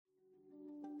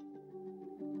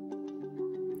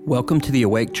Welcome to the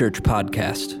Awake Church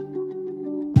podcast.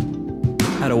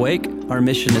 At Awake, our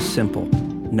mission is simple: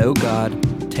 know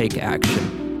God, take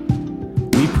action.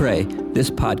 We pray this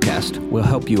podcast will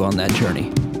help you on that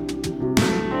journey.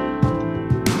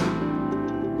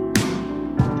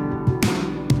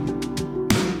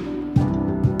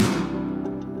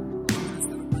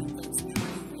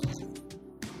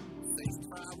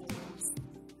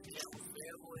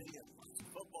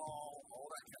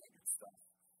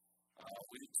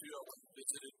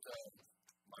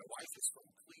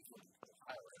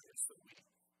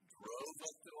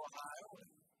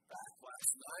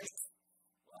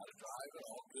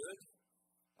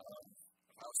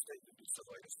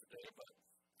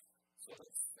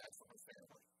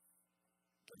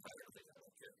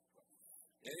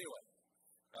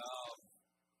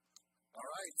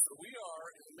 So we are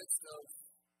in the midst of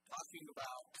talking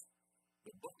about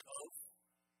the book of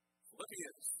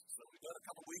Philippians. So we've done a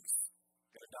couple weeks.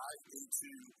 Going to dive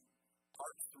into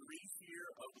part 3 here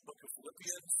of the book of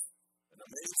Philippians. An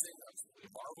amazing, absolutely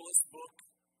marvelous book.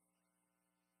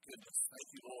 Goodness, thank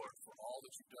you, Lord, for all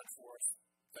that you've done for us.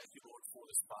 Thank you, Lord, for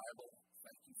this Bible.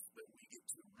 Thank you that we get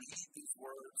to read these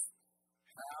words,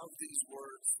 have these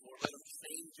words. Lord, let them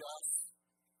change us.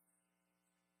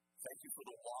 Thank you for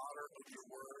the water of your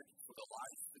word, for the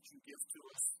life that you give to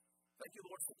us. Thank you,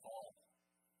 Lord, for Paul.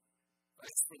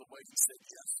 Thanks for the way he said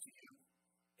yes to you,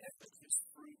 and that his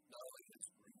fruit not only is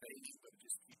remaining, but it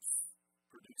just keeps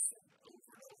producing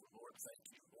over and over. Lord, thank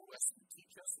you. Lord, bless you.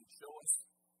 Teach us and show us,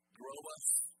 grow us,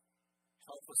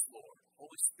 help us, Lord.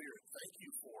 Holy Spirit, thank you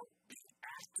for being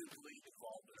actively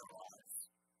involved in our lives.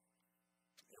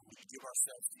 And we give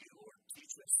ourselves to you, Lord.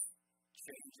 Teach us,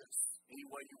 change us, any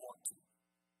way you want to.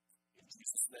 In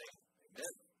Jesus' name,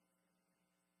 amen.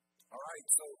 All right,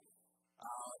 so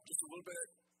just a little bit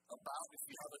about, if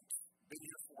you haven't been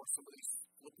here for some of these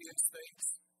Philippians things,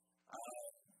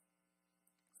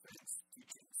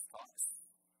 teachings, talks,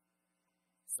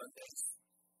 Sundays.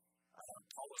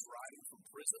 Paul was writing from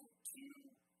prison to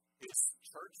his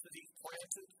church that he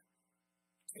planted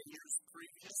 10 years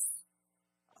previous.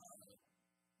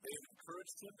 They have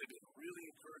encouraged him. They've been really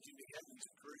encouraging to him. He's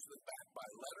encouraged them back by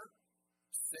letter.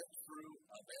 Sent through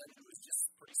a man who is just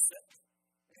pretty sick,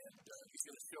 and he's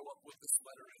going to show up with this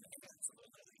letter in hand, so they'll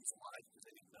know that he's alive because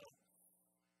they didn't know.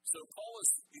 So Paul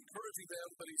is encouraging them,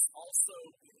 but he's also,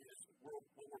 what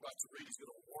we're about to read, he's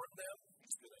going to warn them,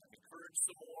 he's going to encourage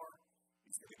some more,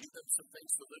 he's going to give them some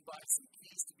things to live by, some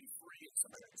keys to be free in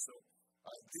some areas. So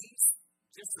these,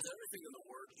 just as everything in the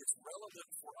Word, is relevant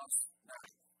for us now.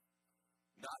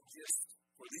 Not just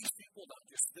for these people, not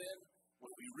just then.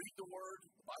 When we read the Word,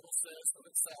 the Bible says of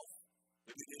itself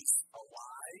that it is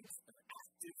alive and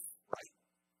active, right?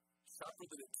 Sharper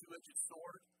than a two-edged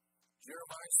sword.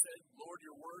 Jeremiah said, Lord,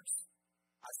 your words,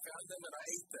 I found them and I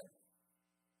ate them.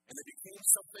 And they became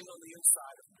something on the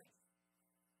inside of me.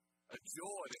 A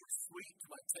joy. They were sweet to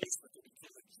my taste, but they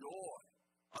became a joy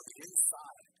on the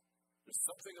inside. There's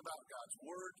something about God's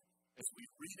Word. As we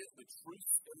read it, the truth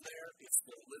in there, it's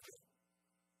their living.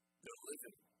 They're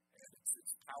living.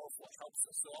 It's powerful, it helps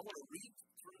us. So I want to read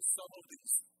through some of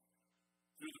these,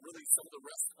 some of the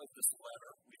rest of this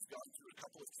letter. We've gone through a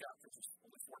couple of chapters,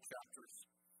 only 4 chapters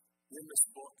in this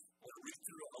book. I want to read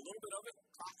through a little bit of it,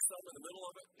 talk some in the middle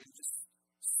of it, and just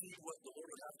see what the Lord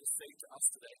would have to say to us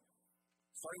today.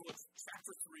 Starting with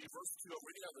chapter 3, verse 2, I'm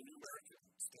reading out the New American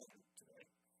Standard today.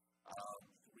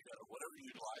 Read out whatever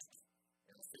you'd like,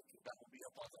 and I think that will be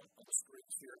up on the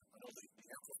screens here. I know the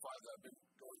Amplified that I've been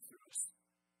going through is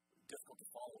difficult to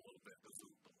follow a little bit,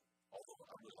 although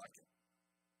I really like it.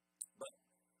 But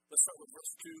let's start with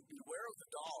verse 2. Beware of the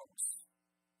dogs.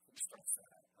 Let me start with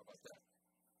that. How about that?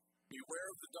 Beware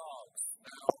of the dogs.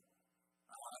 Now,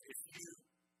 if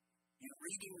you're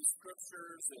reading the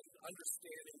scriptures and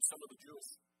understanding some of the Jewish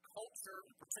culture,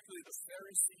 and particularly the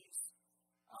Pharisees,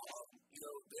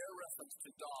 their reference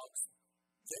to dogs,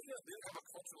 they don't have a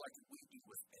culture like we do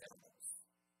with animals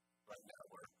right now,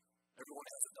 where everyone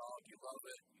has a dog, you love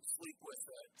it, you sleep with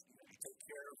it, you take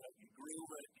care of it, you groom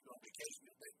it, you go on vacation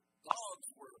with it. Dogs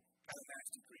were kind of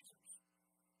nasty creatures.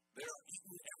 They're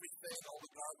eating everything, all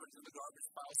the garbage in the garbage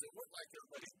piles. They weren't like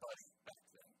everybody's buddy back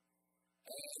then.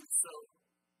 And so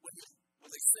when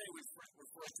they say we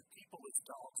refer to people as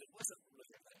dogs, it wasn't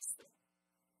really a nice thing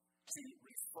to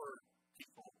refer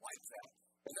people like that.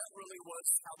 And that really was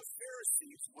how the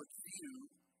Pharisees would view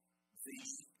the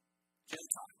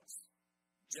Gentiles.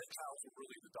 Gentiles were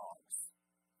really the dogs,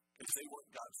 because they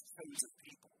weren't God's chosen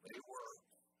people. They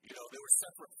were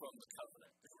separate from the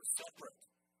covenant. They were separate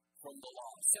from the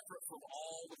law, separate from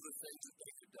all of the things that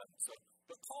they had done. So,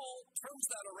 but Paul turns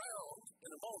that around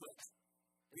in a moment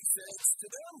He says to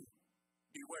them,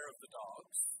 beware of the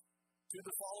dogs, to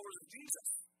the followers of Jesus.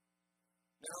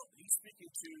 Now, he's speaking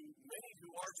to many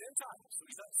who are Gentiles, so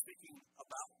he's not speaking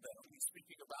about them. He's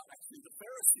speaking about actually the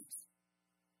Pharisees.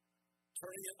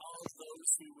 Turning it on those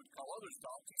who would call others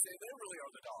dogs. He's saying they really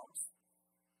are the dogs.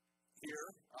 Here,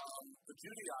 the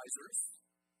Judaizers,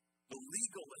 the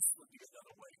legalists would be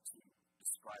another way to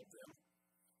describe them.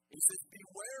 He says,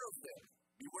 beware of them.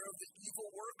 Beware of the evil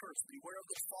workers. Beware of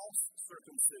the false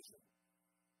circumcision.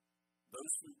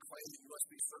 Those who claim that you must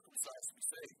be circumcised to be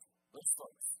saved. Those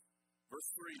folks. Verse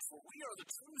 3, for we are the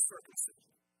true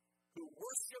circumcision, who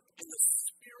worship in the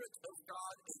Spirit of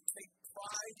God and take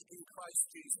pride in Christ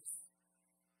Jesus,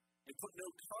 and put no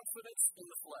confidence in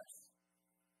the flesh.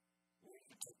 We need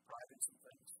to take pride in some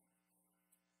things.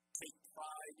 Take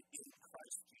pride in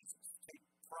Christ Jesus. Take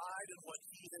pride in what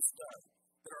he has done.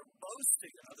 That our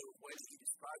boasting, another way that he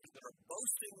described it, that our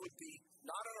boasting would be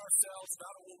not in ourselves,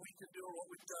 not in what we can do or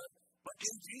what we've done, but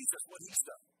in Jesus, what he's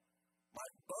done. My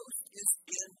boast is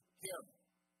in him.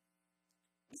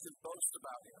 We can boast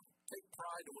about him. Take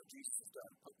pride in what Jesus has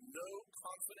done. Put no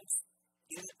confidence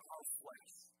in our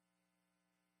flesh.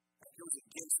 That goes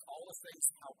against all the things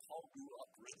how Paul grew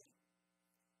up really.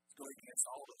 It's going against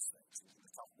all those things. We're going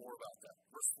to talk more about that.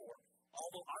 Verse 4.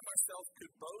 Although I myself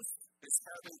could boast as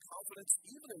having confidence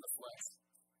even in the flesh,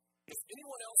 if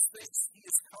anyone else thinks he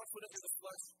is confident in the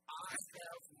flesh, I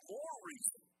have more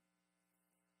reason.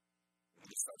 And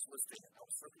he starts listing, I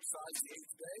was circumcised the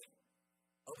 8th day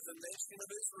of the nation of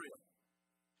Israel,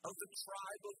 of the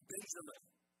tribe of Benjamin,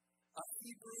 a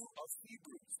Hebrew of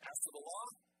Hebrews. As to the law,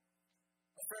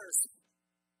 a Pharisee.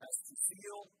 As to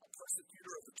zeal, a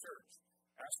persecutor of the church.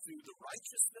 As to the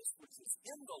righteousness which is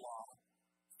in the law,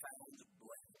 found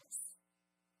blameless.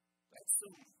 That's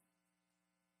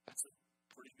a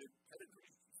pretty good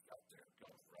pedigree you've got there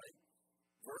going, right?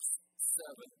 Verse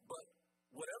 7, but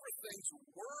whatever things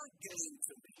were gained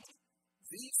to me,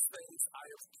 these things I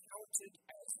have counted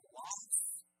as loss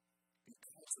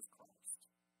because of Christ.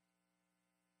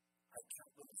 I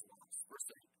count them as loss. Verse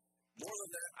 8, more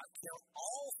than that, I count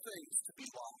all things to be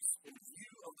lost in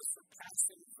view of the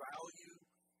surpassing value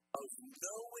of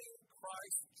knowing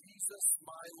Christ Jesus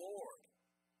my Lord,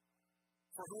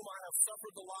 for whom I have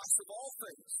suffered the loss of all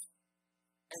things,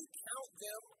 and count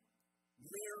them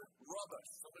mere rubbish.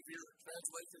 Some of your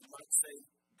translations might say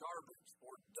garbage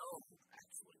or dumb,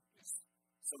 actually, is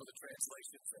some of the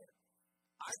translations there.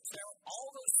 I count all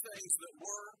those things that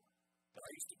I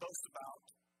used to boast about,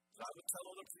 that I would tell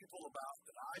other people about,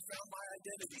 that I found my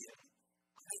identity in.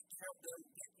 I count them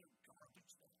mere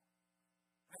garbage now.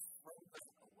 I throw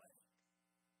them away.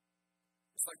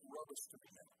 It's like rubbish to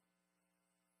me now.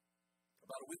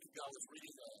 About a week ago, I was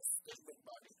reading a statement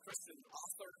by a Christian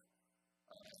author.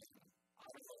 I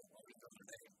don't know their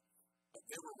name, but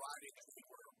they were writing and they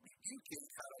were rebuking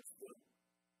kind of the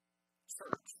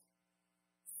church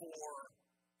for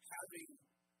having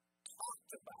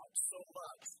talked about so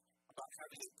much about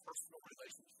having a personal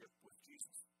relationship with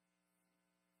Jesus.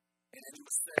 And he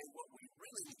was saying what we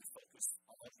really need to focus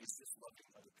on is just loving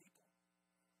other people.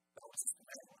 That was his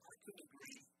command. I couldn't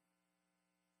agree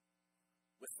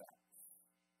with that.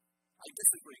 I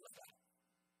disagree with that.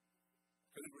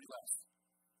 Couldn't agree less.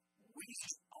 We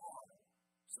are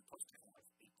supposed to have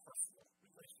a personal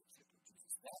relationship with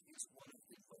Jesus. That is one of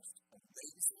the most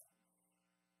amazing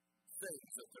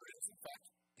things that there is. In fact,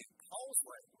 in Paul's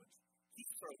language, he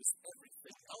throws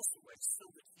everything else away so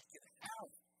that he can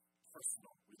have a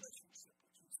personal relationship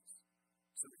with Jesus.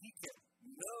 So that he can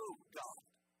know God.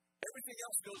 Everything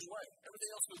else goes away.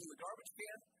 Everything else goes in the garbage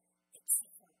can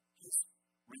except for his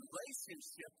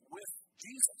relationship with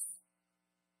Jesus.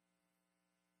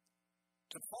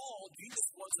 To Paul, Jesus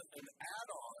wasn't an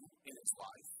add-on in his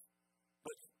life,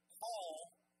 but Paul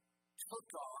took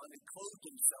on and clothed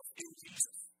himself in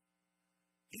Jesus.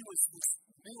 He was his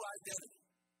new identity,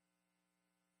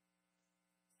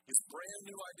 his brand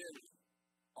new identity.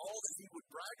 All that he would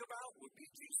brag about would be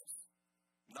Jesus,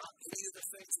 not any of the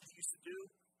things that he used to do.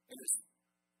 And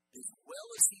as well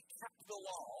as he kept the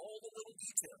law, all the little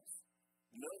details,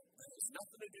 no, that has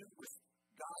nothing to do with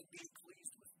God being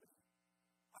pleased with me.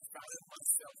 I found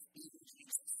myself in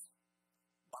Jesus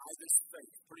by this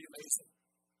faith. Pretty amazing.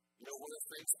 You know, one of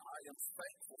the things I am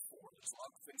thankful for, there's a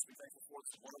lot of things to be thankful for.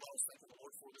 This is one of those thanking the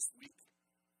Lord for this week.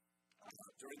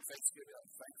 During Thanksgiving,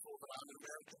 I'm thankful that I'm in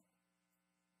America.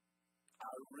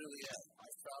 I really am.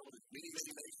 I've traveled in many,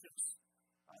 many nations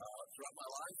throughout my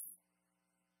life.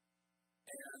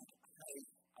 And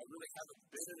I really haven't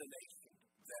been in a nation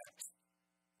that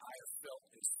I have felt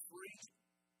as free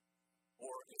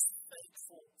or as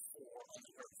thankful for on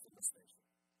the earth in this nation.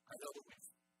 I know that we've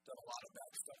done a lot of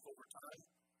bad stuff over time.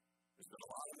 There's been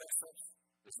a lot of mess-ups.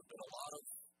 There's been a lot of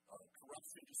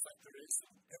corruption, just like there is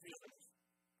in every other nation.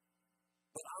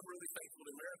 But I'm really thankful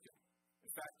to America.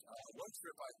 In fact, one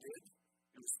trip I did,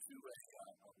 it was to a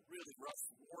really rough,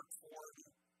 war-torn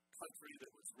country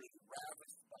that was really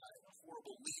ravaged by a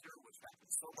horrible leader, which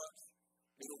happens so much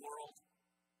in the world.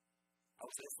 I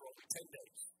was there for only 10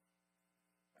 days.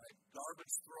 I had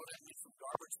garbage thrown at me from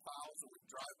garbage piles that would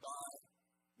drive by.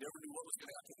 Never knew what was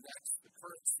going to happen next. The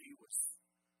currency was,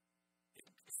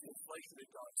 the inflation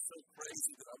had gone so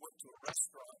crazy that I went to a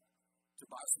restaurant to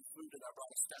buy some food and I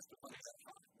brought a stack of money in that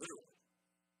pocket, literally.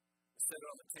 I set it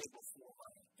on the table for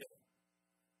my dinner.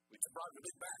 We brought a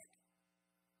big bag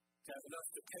to have enough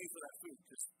to pay for that food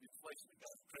because the inflation had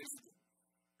gone crazy. The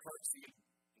currency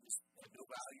just had no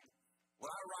value. When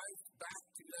I arrived back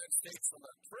to the United States on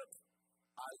that trip,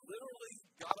 I literally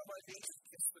got on my knees and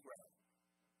kissed the ground.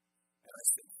 And I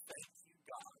said, thank you,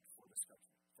 God, for this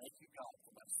country. Thank you, God,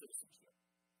 for my citizenship.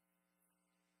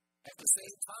 At the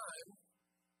same time,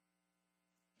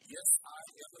 yes, I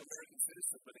am an American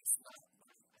citizen, but it's not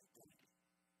my identity.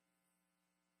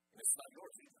 And it's not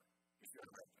yours either, if you're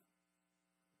an American.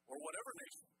 Or whatever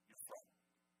nation you're from.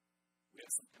 We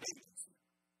have some Canadians here.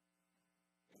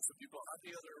 And some people out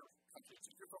the other countries.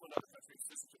 If you're from another country,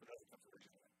 citizenship of another country, where are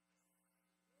you going?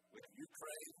 We have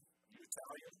Ukraine, are you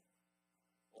Italian,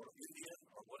 or Indian,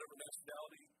 or whatever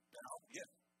nationality now? Yeah.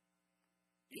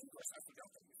 English, I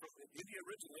forgot that. You're from India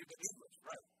originally, but English,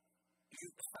 right?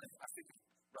 I think,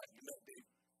 right, you met Dave.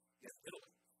 Yeah,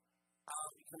 Italy.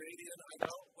 Canadian, I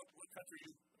know. What country are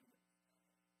you?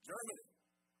 Germany.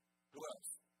 Who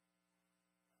else?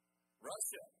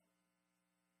 Russia.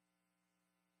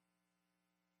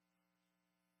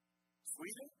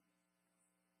 Sweden?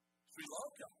 Sri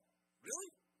Lanka.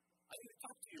 Really? I need to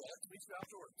talk to you. I have to meet you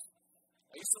afterwards.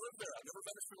 I used to live there. I've never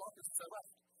been to Sri Lanka since I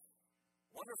left.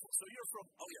 Wonderful. So you're from,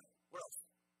 where else?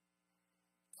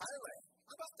 Thailand.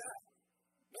 How about that?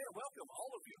 Man, welcome,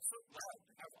 all of you. I'm so glad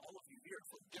to have all of you here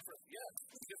from different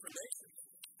nations.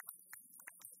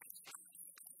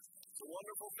 It's a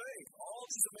wonderful thing. All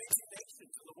these amazing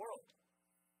nations in the world.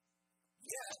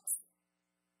 Yet,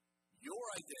 your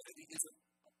identity isn't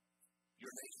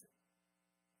your nation.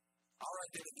 Our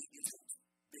identity isn't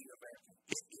being American.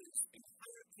 It is a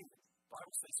higher kingdom. The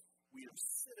Bible says we are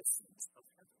citizens of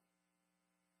heaven.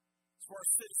 That's where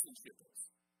our citizenship is.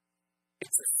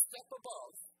 It's a step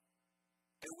above,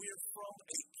 and we are from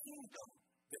a kingdom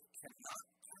that cannot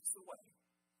pass away.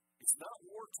 It's not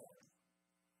war-torn.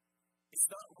 It's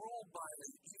not ruled by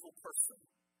an evil person.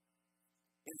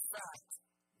 In fact,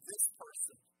 this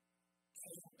person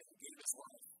came and gave his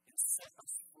life and set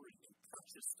us free and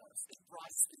purchased us and brought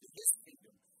us into his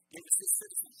kingdom, gave us his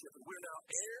citizenship, and we're now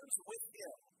heirs with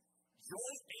him,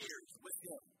 joint heirs with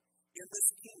him in this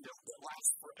kingdom that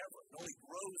lasts forever. It only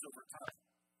grows over time.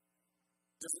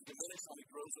 It doesn't diminish, only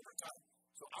grows over time.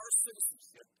 So our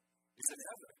citizenship is in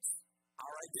heaven.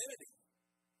 Our identity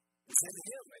is in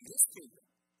him and his kingdom.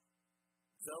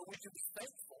 Though we can be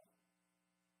thankful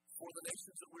for the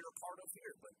nations that we are part of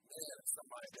here, but man, it's not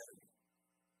my identity.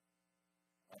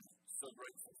 I'm so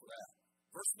grateful for that.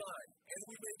 Verse 9, and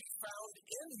we may be found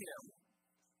in him,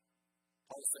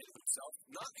 Paul saying to himself,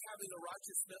 not having the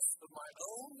righteousness of my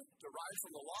own derived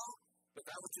from the law, but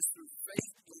that which is through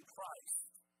faith in Christ.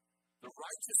 The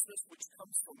righteousness which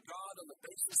comes from God on the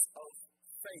basis of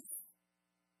faith.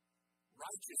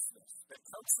 Righteousness that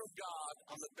comes from God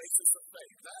on the basis of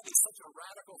faith. That is such a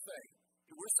radical thing.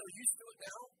 And we're so used to it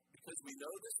now because we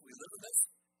know this, we live in this.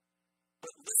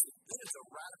 But listen, it is a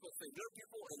radical thing. There are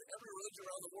people in every religion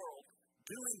around the world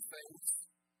doing things,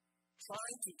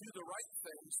 trying to do the right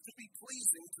things to be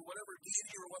pleasing to whatever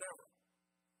deity or whatever.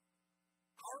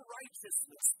 Our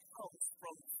righteousness comes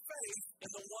from faith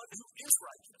in the one who is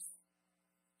righteous.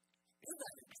 Isn't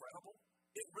that incredible?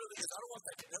 It really is. I don't want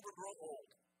that to ever grow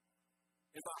old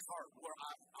in my heart where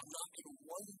I'm not in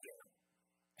wonder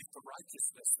at the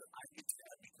righteousness that I get to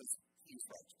have because he is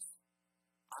righteous.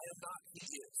 I am not, he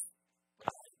is. But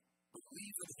I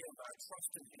believe in him, I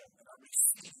trust in him, and I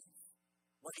receive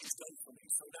what he's done for me.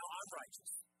 So now I'm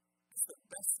righteous. It's the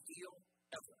best deal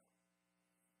ever.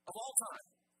 Of all time,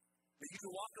 that you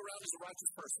can walk around as a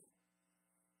righteous person.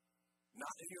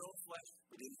 Not in your own flesh,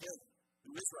 but in him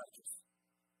who is righteous.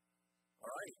 All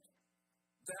right.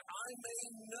 That I may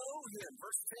know him.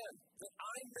 Verse 10. That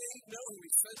I may know him.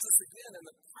 He says this again. In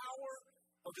the power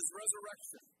of his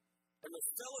resurrection and the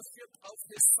fellowship of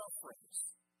his sufferings.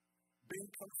 Being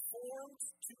conformed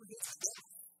to his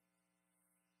death.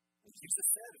 And Jesus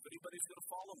said, if anybody's going to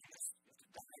follow me, you have to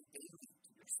die daily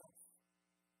to yourself.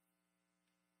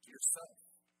 To yourself.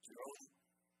 To your own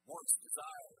wants,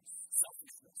 desires,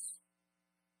 selfishness.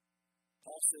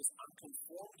 Paul says, I'm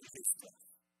conformed to his death.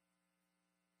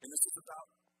 And this is about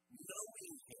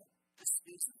knowing him. This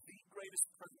is the greatest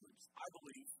privilege, I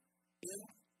believe, in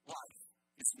life,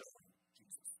 is knowing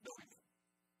Jesus, knowing him.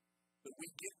 That we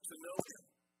get to know him.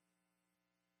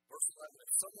 Verse 11,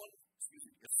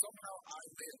 if somehow I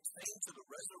may attain to the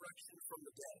resurrection from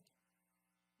the dead,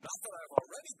 not that I've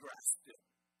already grasped it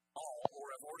all, or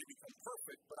have already become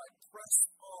perfect, but I press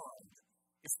on,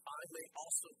 if I may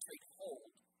also take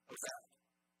hold of that,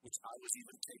 which I was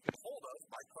even taken hold of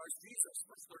by Christ Jesus.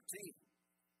 Verse 13.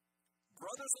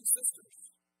 Brothers and sisters,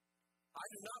 I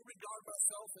do not regard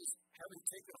myself as having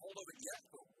taken hold of it yet,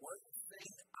 but one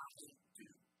thing I do,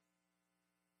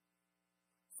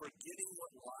 forgetting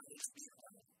what lies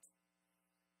behind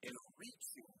and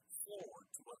reaching forward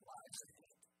to what lies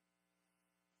ahead.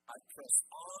 I press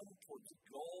on toward the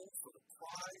goal for the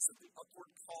prize of the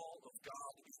upward call of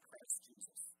God in Christ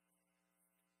Jesus.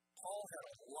 Paul had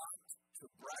a lot to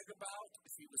brag about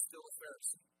if he was still a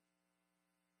Pharisee.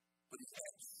 But he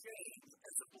had shame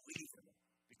as a believer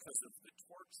because of the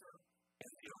torture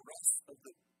and the arrest of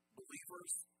the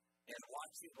believers and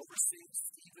overseeing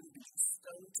Stephen being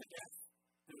stoned to death.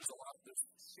 There was a lot of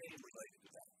shame related to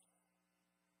that.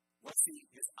 Once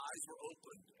his eyes were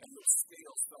opened and those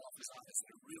scales fell off his eyes and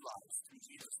he realized who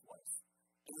Jesus was,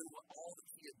 and then all that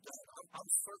he had done,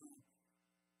 I'm certain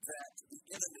that the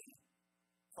enemy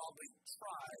probably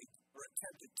tried or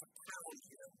attempted to pound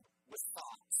him with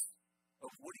thoughts of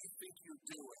what do you think you're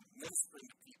doing, ministering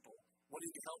to people,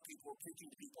 wanting to help people, preaching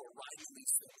to people, or writing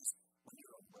these things when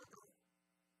you're a murderer.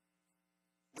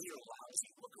 When you're lousy,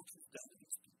 look what you've done to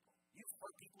these people. You've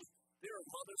hurt people. There are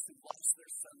mothers who lost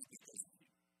their sons because of you.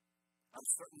 I'm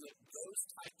certain that those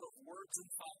type of words and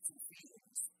thoughts and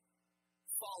feelings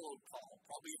followed Paul,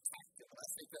 probably attacked him. And I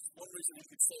think that's one reason he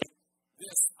could say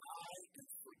this, I am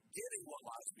forgetting what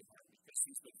lies behind me, because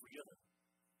he's been forgiven.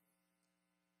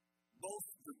 Both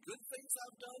the good things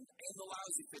I've done and the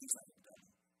lousy things I've done.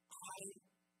 I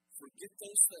forget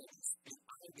those things, and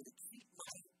I'm going to keep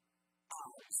my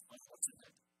eyes on what's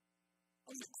ahead.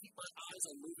 I'm going to keep my eyes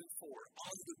on moving forward,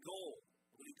 on the goal,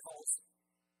 what he calls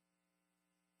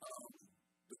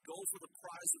the goal for the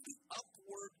prize of the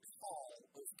upward call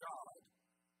of God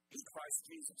in Christ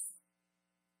Jesus.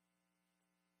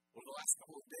 Over the last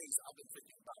couple of days, I've been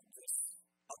thinking about this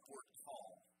upward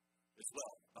call as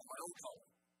well, about my own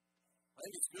calling. I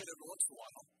think it's good every once in a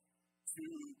while to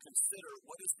consider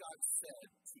what has God said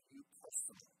to you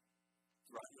personally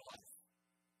throughout your life,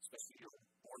 especially your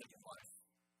born-again life,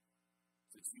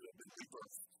 since you have been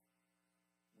rebirthed.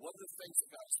 What are the things that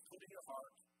God has put in your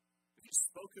heart, that He's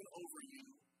spoken over you,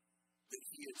 that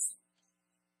He has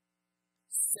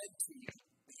said to you,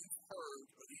 that you've heard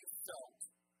or that you've felt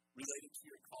related to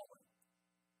your calling,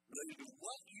 related to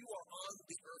what you are on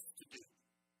the earth to do?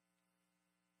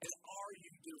 And are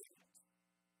you doing it?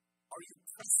 Are you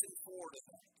pressing forward at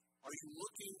that? Are you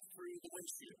looking through the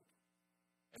windshield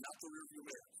and not the rearview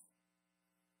mirror?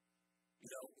 You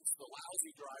know, it's the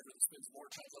lousy driver that spends more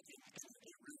time looking in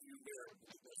a rearview mirror than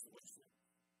he does the windshield.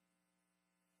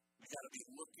 We've got to be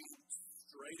looking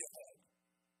straight ahead.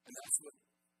 And that's what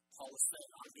Paul is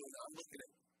saying. I'm looking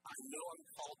at, I know I'm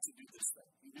called to do this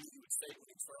thing. He knew he would say when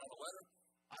he started out a letter,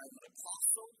 I am an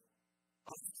apostle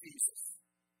of Jesus,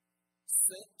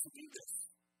 sent to do this.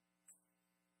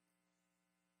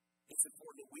 It's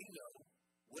important that we know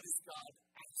what has God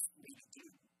asked me to do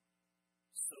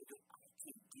so that I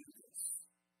can do this.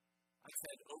 I've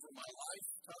had over my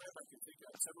lifetime, I can think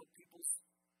of several people's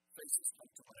faces come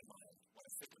to my mind when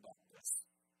I think about this.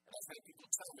 And I've had people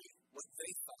tell me what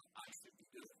they thought I should be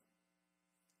doing.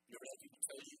 You ever had people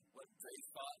tell you what they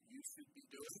thought you should be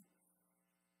doing?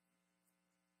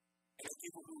 And there are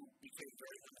people who became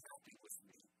very unhappy with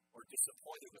me or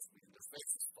disappointed with me, and their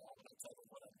faces fall when I tell them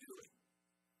what I'm doing.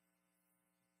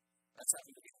 That's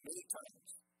happened to me many times.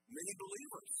 Many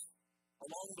believers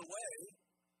along the way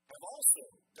have also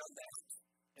done that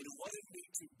and wanted me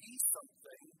to be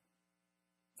something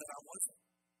that I wasn't.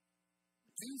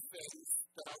 Do things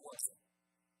that I wasn't.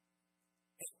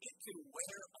 And it can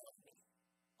wear on me.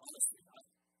 Honestly,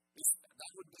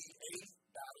 that would be a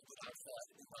battle that I've had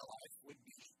in my life, would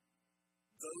be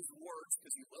those words,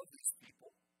 because you love these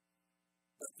people,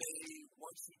 but they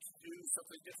want you to do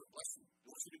something different. They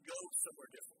want you to go somewhere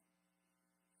different.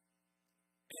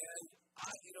 And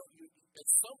at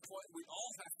some point, we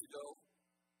all have to go,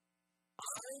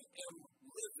 I am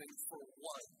living for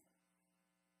one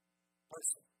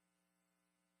person.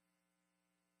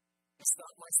 It's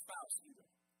not my spouse either.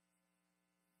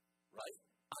 Right?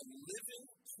 I'm living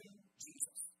to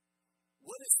Jesus.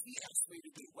 What has He asked me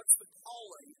to do? What's the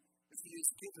calling that he has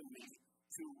given me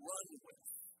to run with,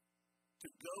 to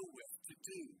go with, to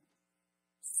do,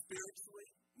 spiritually,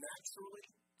 naturally,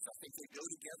 because I think they go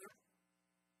together.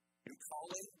 Your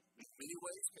calling, in many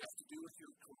ways, can have to do with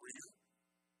your career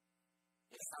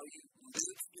and how you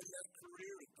live in that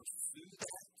career and pursue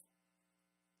that.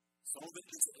 Some of it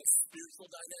is spiritual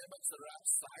dynamics that are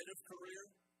outside of career.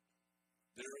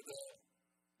 There are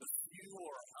the few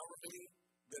or however many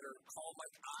that are called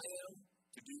like I am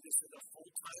to do this in a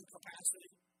full-time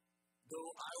capacity.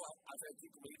 Though I've had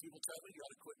many people tell me, you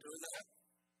ought to quit doing that.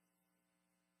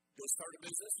 Go start a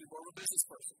business, you're more of a business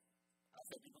person. I've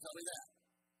had people tell me that.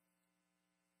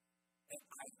 And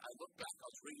I look back, I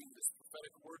was reading this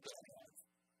prophetic word that I have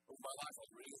over my life. I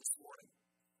was reading it this morning.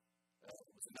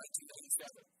 It was in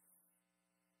 1997.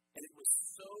 And it was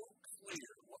so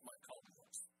clear what my calling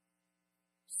was.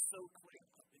 So clear.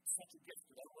 It's such a gift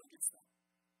that everyone gets that.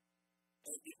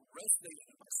 And it resonated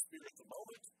in my spirit at the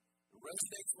moment. It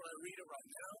resonates when I read it right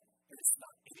now. And it's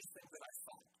not anything that I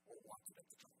thought or wanted at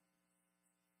the time.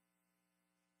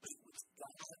 But it was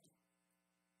God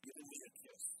giving me a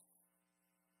kiss.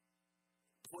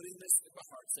 Putting this in my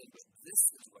heart, saying, but this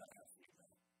is what I have for you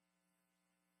now.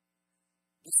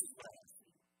 This is what I have for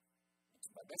you. And to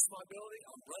my best of my ability,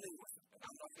 I'm running with it. And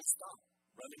I'm not going to stop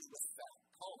running with that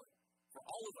calling. For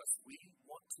all of us, we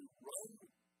want to run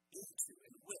into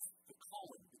and with the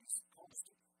calling that He's called us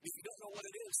to. If you don't know what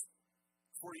it is,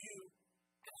 for you,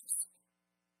 ask.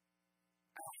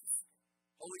 Ask.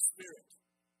 Holy Spirit,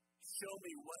 show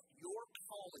me what your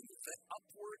calling is, that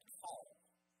upward call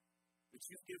that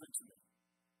you've given to me.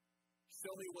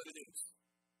 Show me what it is.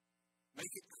 Make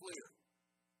it clear.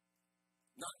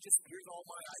 Not just, here's all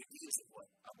my ideas of what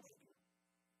I want to do.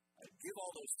 I give all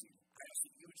those to you. I ask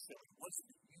that you would show me what it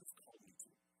is that you've called me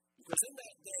to. Because in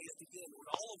that day, at the end, when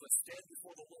all of us stand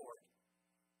before the Lord,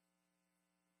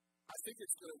 I think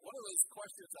it's good. One of those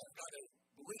questions I've got to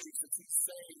believe, since He's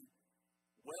saying,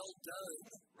 well done,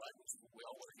 right, which is what we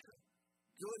all want to hear,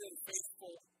 good and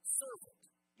faithful servant.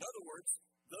 In other words,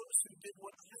 those who did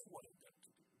what I wanted them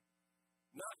to do.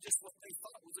 Not just what they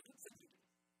thought was a good thing to do.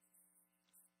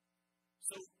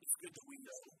 So it's good that we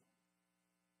know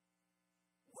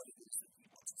what it is that He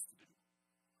wants us to do.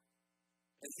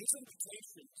 And His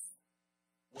invitations,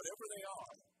 whatever they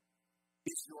are,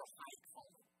 is your high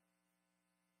calling.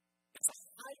 It's a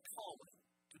high calling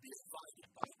to be invited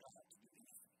by God to do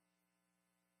anything.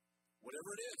 Whatever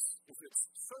it is, if it's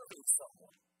serving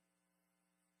someone,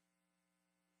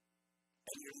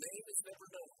 and your name is never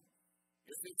known,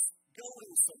 if it's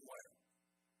going somewhere,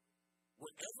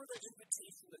 whatever the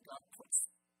invitation that God puts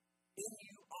in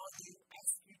you, on you,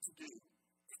 asks you to do,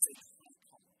 it's a high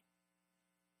calling.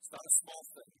 It's not a small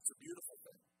thing, it's a beautiful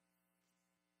thing.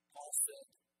 Paul said,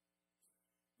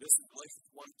 this in Galatians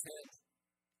 1:10,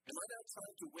 am I now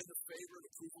trying to win the favor and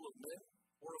approval of men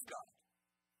or of God?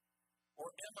 Or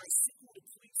am I seeking to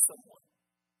please someone?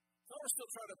 If I were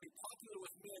still trying to be popular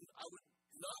with men, I would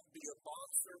not be a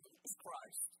bondservant of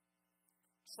Christ.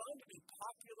 Trying to be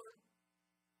popular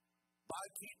by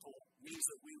people means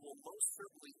that we will most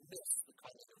certainly miss the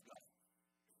calling of God.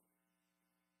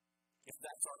 If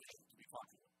that's our aim, to be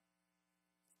popular.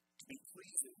 To be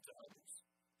pleasing to others.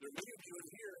 There are many of you in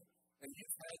here, and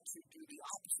you've had to do the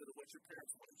opposite of what your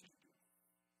parents wanted you to do.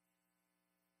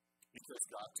 Because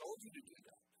God told you to do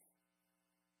that.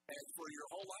 And for your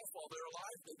whole life while they're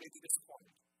alive, they may be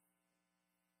disappointed.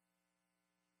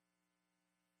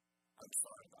 I'm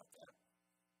sorry about that.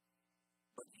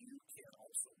 But you can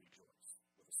also rejoice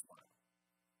with a smile.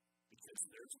 Because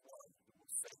there's one who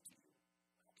will say to you,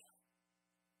 okay,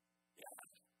 yeah,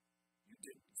 you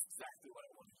did exactly what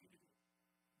I wanted you to do.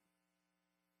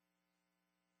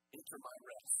 Enter my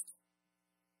rest.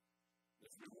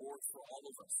 There's reward for all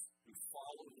of us who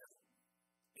follow Him.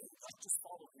 And not just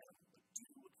follow Him, but do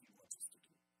what He wants us to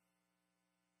do.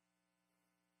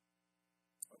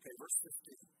 Okay, verse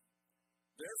 15.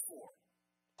 Therefore,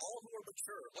 all who are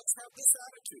mature, let's have this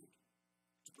attitude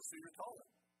to pursue your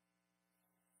calling.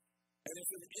 And if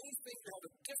in anything you have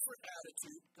a different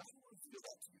attitude, God will reveal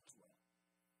that to you as well.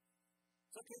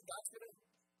 It's okay, God's going to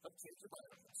help change your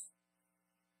mind on this.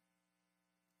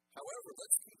 However,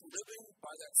 let's keep living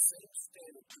by that same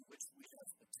standard to which we have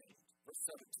attained. Verse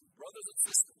 17, brothers and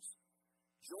sisters,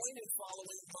 join in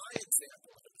following my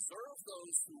example and observe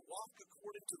those who walk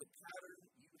according to the pattern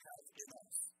you have in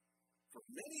us. For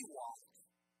many walk,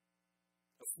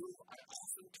 of whom I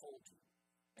often told you,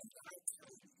 and I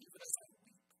tell you, even as I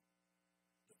weep,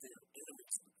 that they are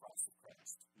enemies of the cross of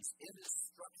Christ, whose end is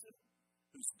destruction,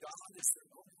 whose God is their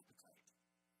own appetite,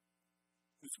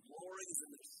 whose glory is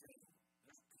in their shame.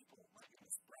 There's people, my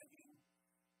goodness, bragging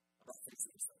about things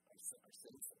that are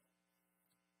sinful.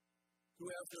 who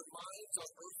have their minds on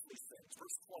earthly things.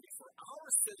 Verse 20, for our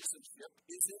citizenship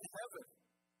is in heaven,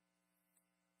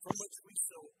 from which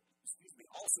we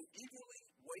also eagerly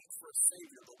wait for a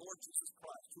Savior, the Lord Jesus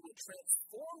Christ, who will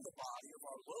transform the body of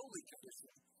our lowly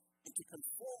condition into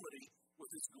conformity with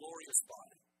his glorious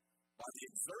body, by the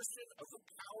exertion of the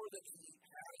power that he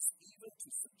has even to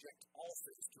subject all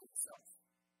things to himself.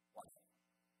 Wow.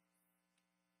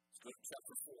 Let's go to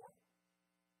chapter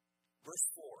 4. Verse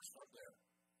 4, start there.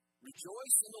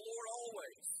 Rejoice in the Lord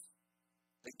always.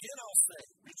 Again I'll say,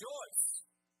 rejoice.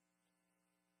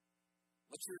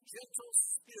 Let your gentle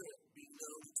spirit be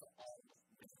known to all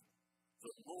men.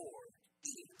 The Lord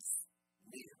is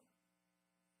near.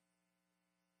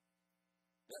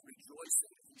 That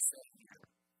rejoicing that he's saying here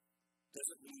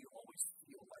doesn't mean you always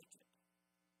feel like it.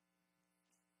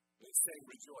 When he's saying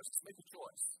rejoice, just make a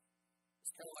choice.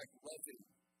 It's kind of like loving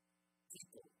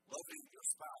people, loving your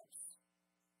spouse.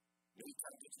 Many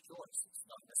times it's a choice. It's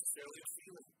not necessarily a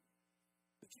feeling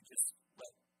that you just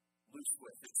let loose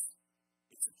with.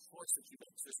 It's a choice that you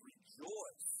make. It says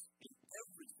rejoice in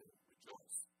everything.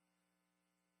 Rejoice.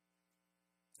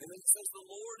 And then it says the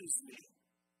Lord is near.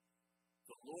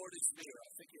 The Lord is near.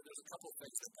 I think there's a couple of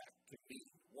things that can mean.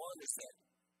 One is that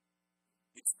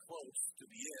it's close to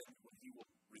the end when he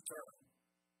will return.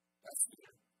 That's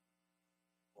near.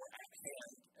 Or at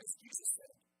hand, as Jesus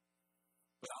said.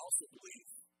 But I also believe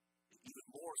that even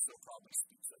more so probably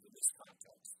speaks of in this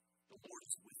context. The Lord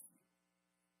is with you.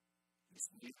 He's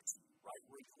near to you, right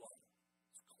where you are.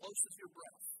 As close as your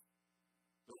breath.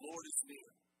 The Lord is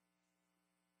near.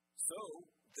 So,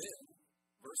 then,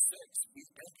 verse 6, be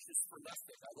anxious for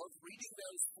nothing. I love reading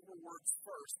those 4 words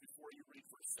first before you read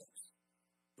verse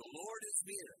 6. The Lord is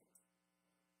near.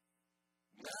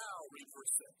 Now read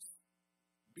verse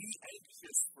 6. Be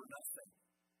anxious for nothing,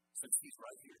 since he's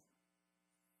right here.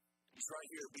 He's right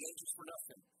here. Be anxious for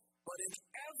nothing. But in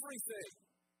everything,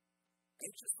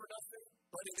 anxious for nothing,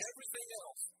 but in everything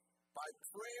else, by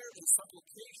prayer and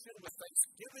supplication with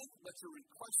thanksgiving, let your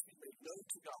requests be made known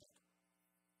to God.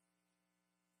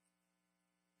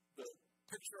 The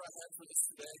picture I had for this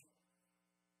today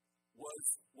was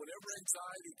whenever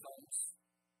anxiety comes,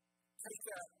 take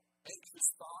that anxious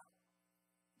thought,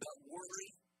 that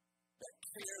worry, that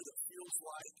care that feels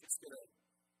like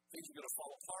things are going to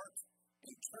fall apart,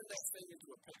 and turn that thing into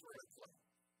a paper airplane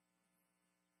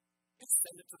and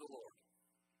send it to the Lord.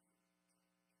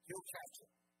 He'll catch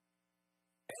it.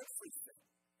 Everything,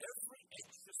 every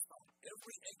anxious thought,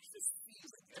 every anxious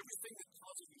feeling, everything that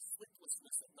causes you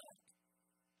sleeplessness at night,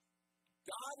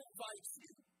 God invites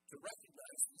you to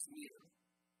recognize he's near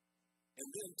and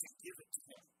then to give it to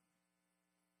him.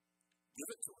 Give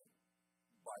it to him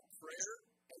by prayer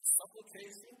and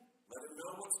supplication. Let him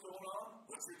know what's going on,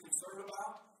 what you're concerned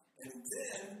about, and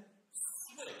then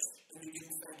switch and begin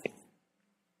thanking him.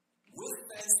 With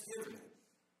thanksgiving,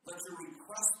 let your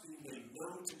request be made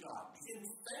known to God. Begin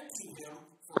thanking him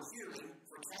for hearing,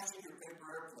 for catching your paper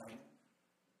airplane,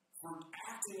 for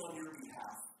acting on your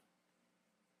behalf.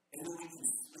 And then we can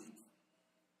sleep,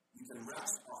 we can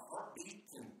rest, our heartbeat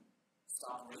can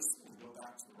stop racing and go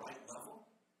back to the right level.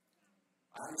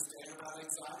 I understand about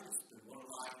anxiety. It's been one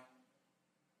of my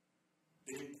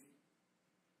big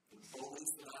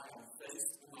bullies that I have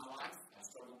faced in my life. I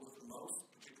struggled with the most,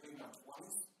 particularly in my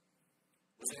 20s,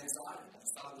 was anxiety. I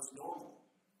just thought it was normal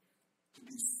to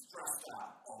be stressed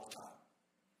out all the time.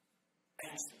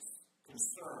 Anxious,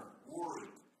 concerned,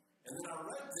 worried. And then I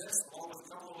read this along with a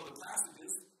couple of other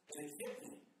passages, and it hit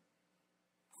me.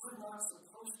 I'm not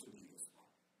supposed to be this way.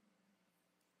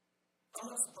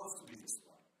 I'm not supposed to be this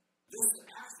way. This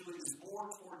actually is more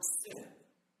towards sin.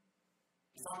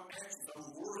 If I'm anxious, if I'm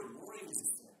worried, worrying is a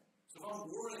sin. So if I'm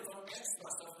worried, if I'm anxious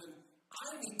about stuff, then I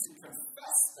need to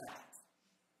confess that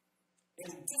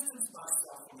and distance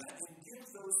myself from that and give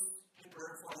those paper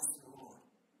airplanes to the Lord.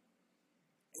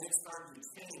 And it started to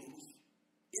change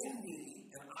in me,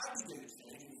 and I began to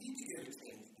change, and he began to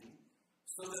change me,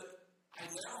 so that I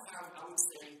now have, I would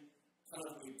say, kind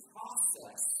of a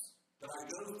process that I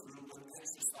go through when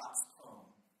anxious thoughts come,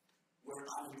 where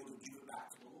I'm able to give it back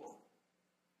to the Lord.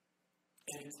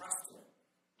 And trust him.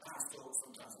 I still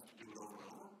sometimes have to do it over and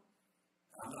over.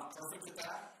 I'm not perfect at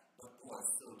that, but boy,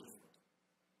 it's so different.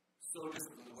 So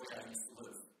different than the way I used to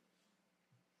live.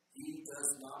 He does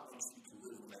not want you to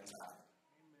live with anxiety.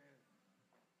 Amen.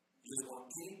 He doesn't want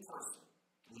any person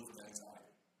to live with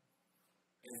anxiety.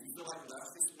 And if you feel like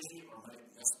that's just me, or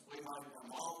maybe that's the way my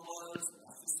mom was, and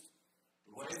that's just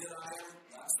the way that I am,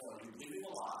 that's you're believing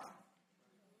a lie.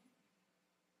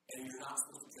 And you're not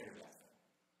supposed to carry that thing.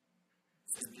 It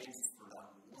says be anxious for not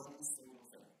one single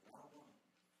thing. Not one.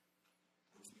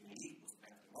 What you can eat, what's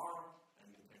back tomorrow,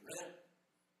 and you can pay rent,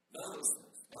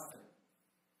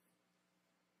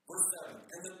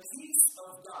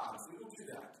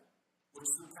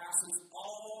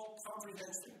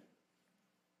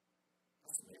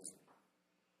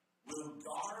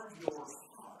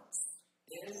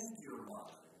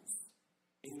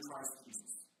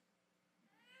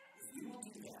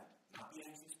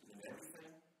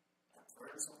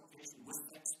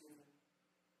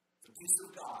 peace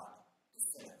of God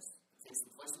descends, takes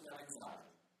the place of that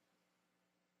anxiety,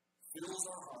 fills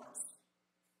our hearts,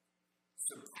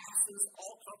 surpasses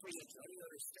all comprehension. I don't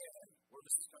understand where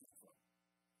this is coming from.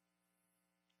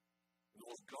 It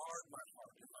will guard my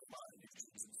heart and my mind in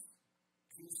Jesus.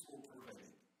 Peaceful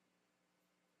pervading.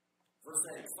 Verse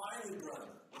 8, finally,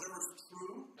 brethren, whatever is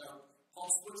true, now Paul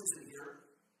switches it here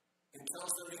and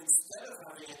tells them instead of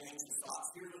having any anxious thoughts,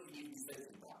 here's what you need to be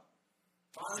thinking about.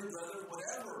 Finally, brethren,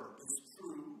 whatever is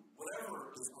true,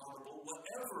 whatever is honorable,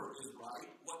 whatever is right,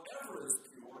 whatever is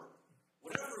pure,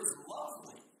 whatever is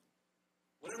lovely,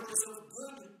 whatever is of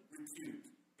good repute,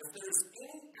 if there is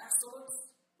any excellence,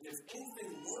 and if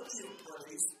anything worthy of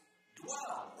praise,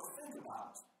 dwell or think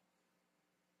about.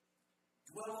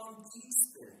 Dwell on these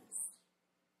things.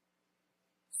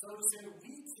 So to say,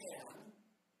 we can,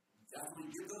 after we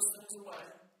give those things away,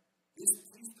 this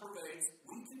peace pervades,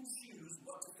 we can choose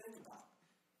what to think about.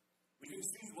 We can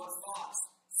choose what thoughts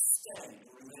stay and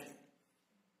remain.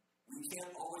 We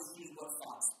can't always choose what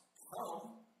thoughts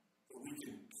come, but we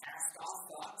can cast off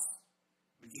thoughts.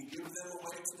 We can give them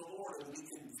away to the Lord, and we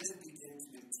can then begin to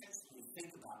intentionally think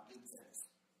about good things.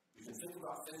 We can think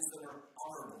about things that are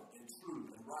honorable and true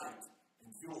and right and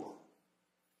pure.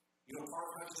 You know, part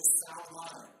of having a sound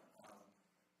mind,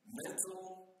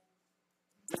 mental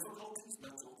difficulties,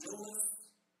 mental illness,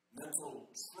 mental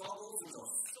troubles.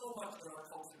 There's so much in our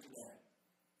culture today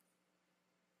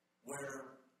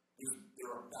where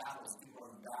there are battles, people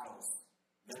are in battles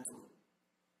mentally.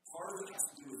 Part of it has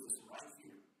to do with this right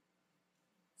here.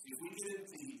 See, if we get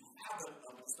into the habit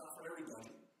of, it's not for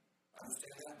everybody, I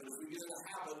understand that, but if we get in the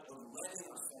habit of letting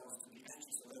ourselves to be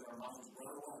anxious and let our minds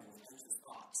run away with anxious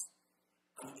thoughts,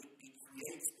 it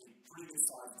creates a pretty good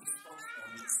sized dysfunction on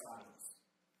the inside of us.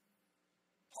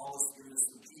 Paul is giving us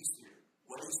some peace here,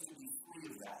 ways to be free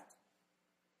of that.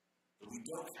 But we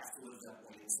don't have to live that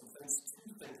way, and some things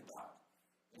to think about.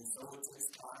 And so it takes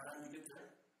time to get there.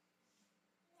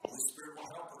 Holy Spirit will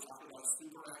help. We're talking about a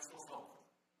supernatural helper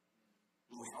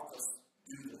who will help us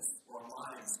do this, where our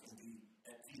minds can be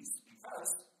at peace. Because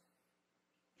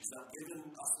He's not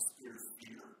given us a spirit of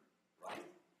fear, right?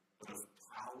 But of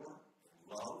power and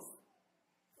love,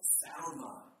 a sound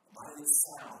mind. A mind that's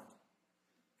sound,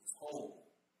 it's whole.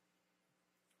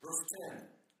 Verse 10,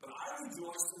 but I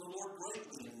rejoice in the Lord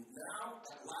greatly, and now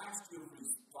at last you have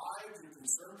revived your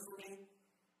concern for me.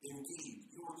 Indeed,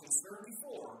 you were concerned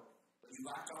before, but you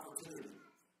lacked opportunity.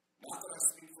 Not that I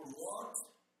speak from want.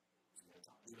 He's going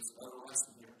to give us another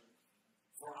lesson here.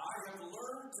 For I have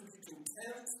learned to be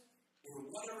content in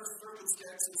whatever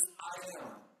circumstances I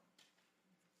am.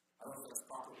 I don't know if that's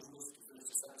proper English to finish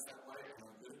the sentence that way. Am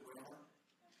I good at grammar?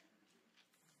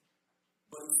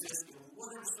 But it says, in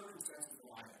whatever circumstances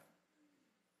I am,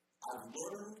 I've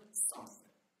learned something.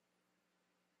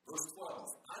 Verse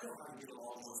 12, I know how to get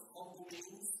along with humble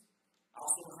means. I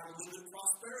also know how to live in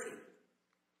prosperity.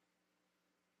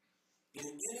 In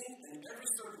any and every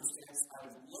circumstance,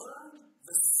 I've learned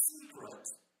the secret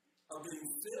of being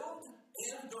filled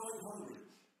and going hungry,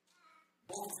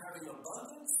 both having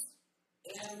abundance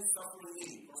and suffering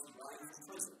need. Verse writing from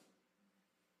prison.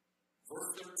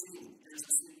 Verse 13, here's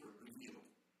the secret revealed.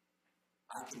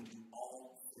 I can do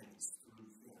all things through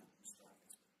Him who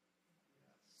strengthens me.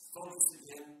 Focus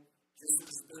again, just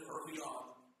as it's been early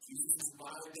on. Jesus is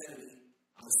my identity.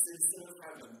 I'm a citizen of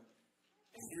heaven.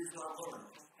 And here's what I've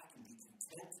learned. I can be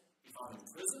content if I'm in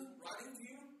prison writing to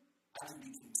you. I can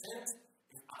be content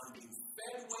if I'm being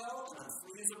fed well and I'm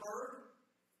free as a bird.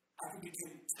 I can be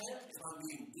content if I'm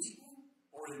being beaten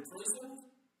or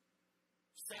imprisoned,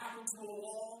 shackled to a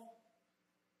wall,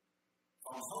 if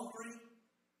I'm hungry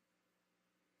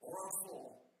or I'm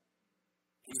full.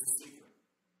 Here's the secret.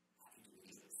 I can do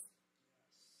this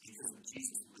because of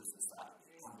Jesus who lives inside of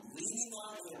me. I'm leaning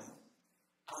on Him.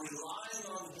 I'm relying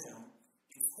on Him.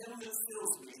 It's Him that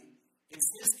fills me. It's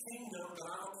His kingdom that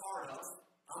I'm a part of.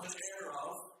 I'm an heir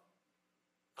of.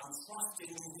 I'm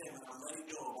trusting in Him and I'm letting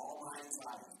go of all my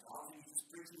anxieties. God, if you just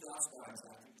preach to us about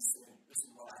anxiety, you say, this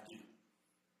is what I do.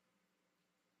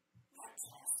 I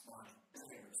cast my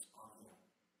cares on Him.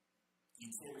 He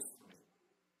cares for me.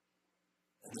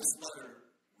 And this letter,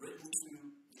 written to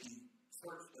the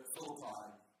church at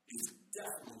Philippi, is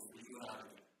definitely for you and I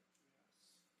today.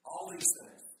 All these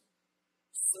things,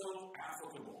 so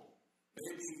applicable.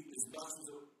 Maybe as much as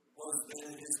it was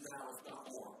then, it is now, if not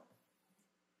more.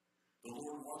 The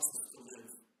Lord wants us to live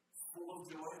full of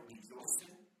joy,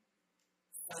 rejoicing,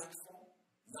 thankful,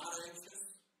 not anxious,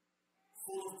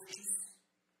 full of peace,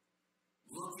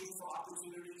 looking for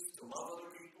opportunities to love other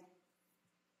people.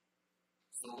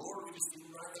 So, Lord, we just need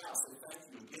right now say thank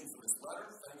you again for this letter.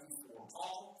 Thank you for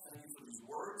Paul. Thank you for these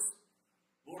words.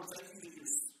 Lord, thank you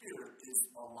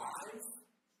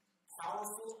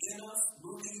powerful in us,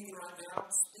 moving right now,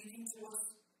 speaking to us,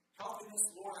 helping us.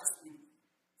 Lord, I ask you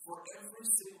for every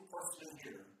single person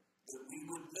here that we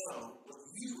would know what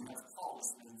you have called us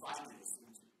and invited us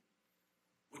into,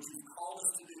 what you've called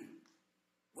us to do,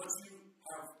 what you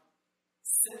have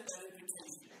sent that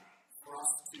invitation for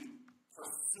us to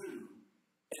pursue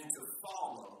and to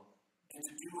follow and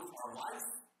to do with our life.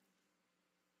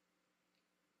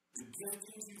 The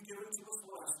giftings you've given to us,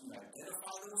 Lord, I ask you to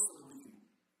identify those so that we can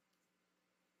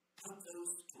put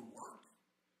those to work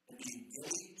and be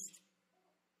engaged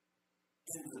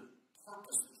in the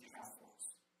purpose that you have for us.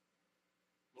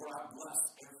 Lord, I bless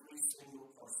every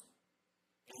single person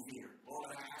in here.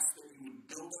 Lord, I ask that you would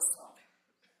build us up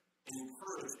and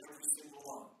encourage every single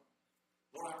one.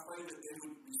 Lord, I pray that they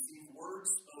would receive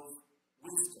words of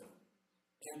wisdom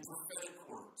and prophetic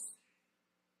words.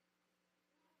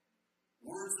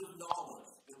 Words of knowledge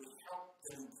that would help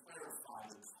them clarify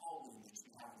the calling that you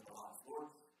have in their life. Lord,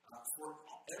 for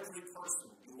every person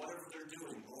and whatever they're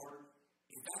doing, Lord,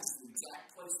 if that's the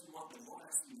exact place you want them, Lord, I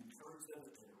ask you to encourage them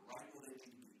that they're right where they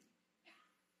need to be.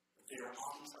 That they are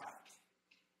on track.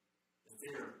 That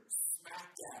they're smack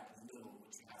dab in the middle of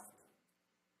what you have for them.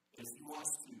 And if you want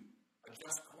us to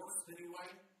adjust course in any way,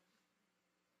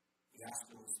 we ask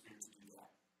the Holy Spirit to do that.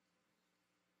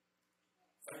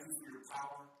 Thank you for your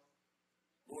power.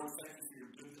 Lord, thank you for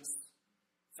your goodness.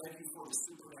 Thank you for the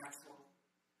supernatural.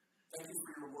 Thank you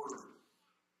for your word.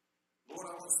 Lord,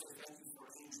 I want to say thank you for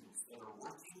angels that are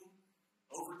working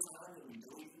overtime that we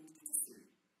don't even get to see.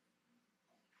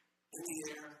 In the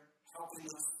air, helping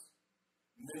us,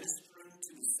 ministering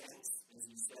to the saints, as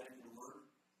you said in your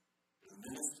word. The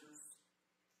ministers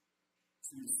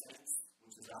to the saints,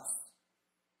 which is us.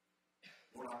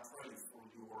 Lord, I pray for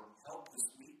your help this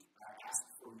week. I ask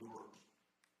for your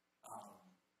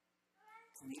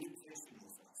communication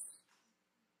with us,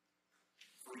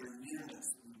 for your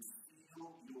nearness. We would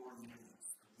feel your nearness.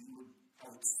 We would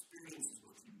have experiences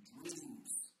with you,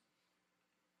 dreams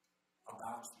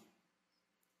about you.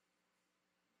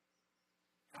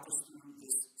 Help us through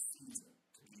this season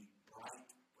to be bright,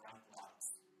 bright lights.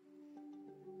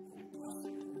 We bless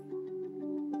you.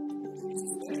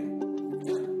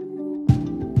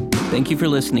 Thank you for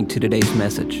listening to today's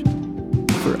message.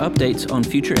 For updates on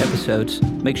future episodes,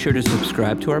 make sure to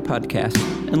subscribe to our podcast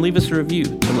and leave us a review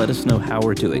to let us know how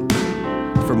we're doing.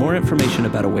 For more information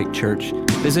about Awake Church,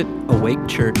 visit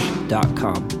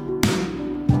awakechurch.com.